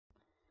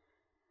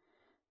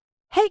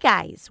Hey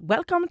guys,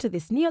 welcome to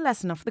this new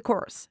lesson of the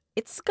course.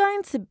 It's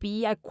going to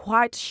be a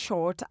quite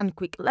short and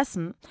quick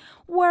lesson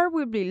where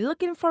we'll be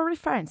looking for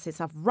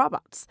references of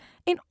robots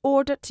in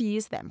order to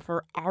use them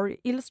for our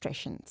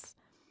illustrations.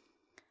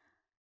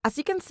 As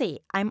you can see,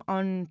 I'm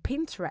on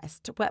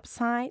Pinterest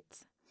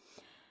website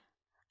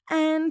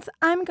and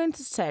I'm going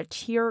to search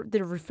here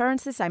the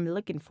references I'm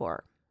looking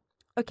for.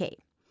 Okay,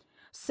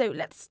 so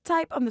let's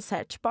type on the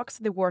search box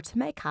the word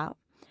Mecha.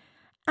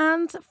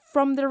 And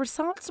from the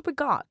results we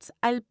got,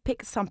 I'll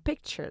pick some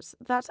pictures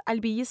that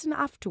I'll be using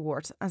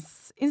afterwards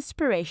as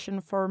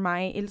inspiration for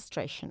my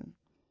illustration.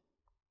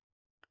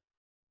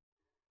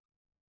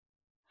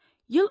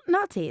 You'll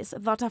notice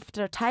that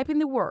after typing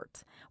the word,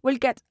 we'll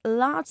get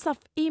lots of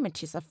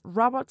images of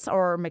robots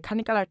or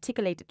mechanical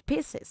articulated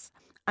pieces,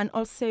 and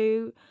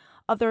also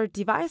other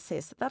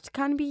devices that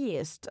can be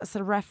used as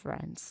a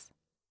reference.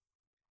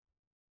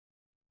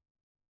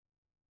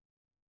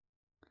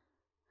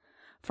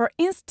 For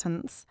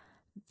instance,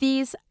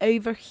 these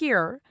over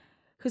here,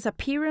 whose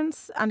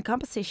appearance and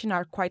composition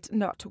are quite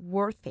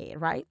noteworthy,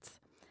 right?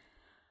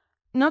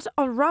 Not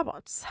all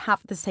robots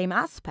have the same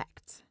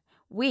aspect.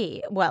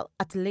 Well,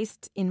 at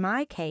least in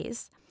my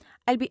case,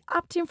 I'll be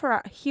opting for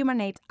a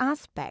humanoid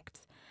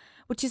aspect,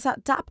 which is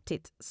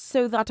adapted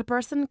so that a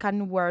person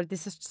can wear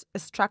this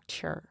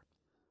structure,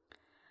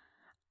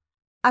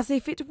 as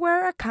if it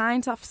were a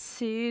kind of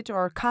suit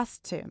or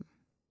costume.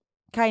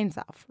 Kind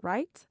of,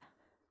 right?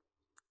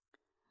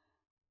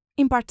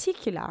 In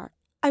particular,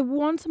 I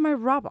want my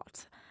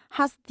robot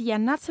has the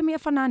anatomy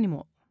of an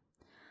animal.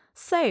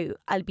 So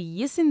I'll be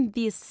using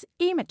these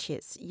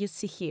images you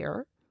see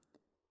here.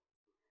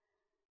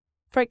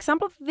 For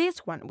example, this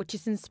one, which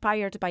is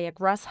inspired by a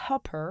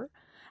grasshopper,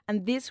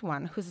 and this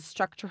one, whose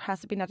structure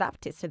has been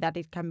adapted so that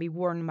it can be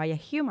worn by a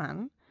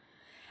human.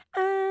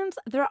 And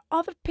there are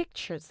other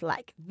pictures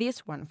like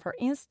this one, for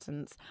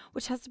instance,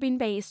 which has been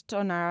based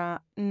on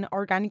an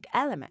organic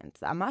element,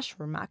 a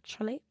mushroom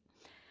actually.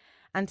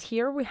 And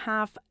here we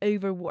have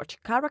Overwatch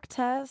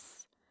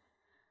characters.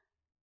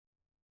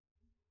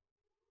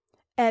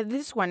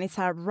 This one is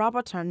a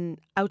robot and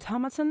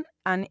automaton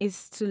and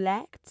is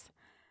two-legged.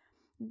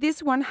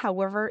 This one,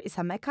 however, is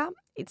a mecha.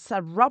 It's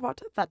a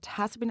robot that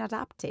has been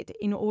adapted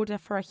in order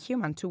for a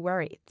human to wear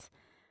it.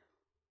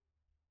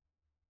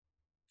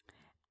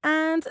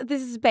 And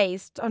this is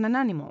based on an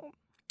animal.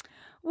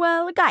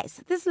 Well,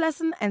 guys, this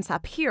lesson ends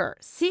up here.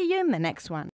 See you in the next one.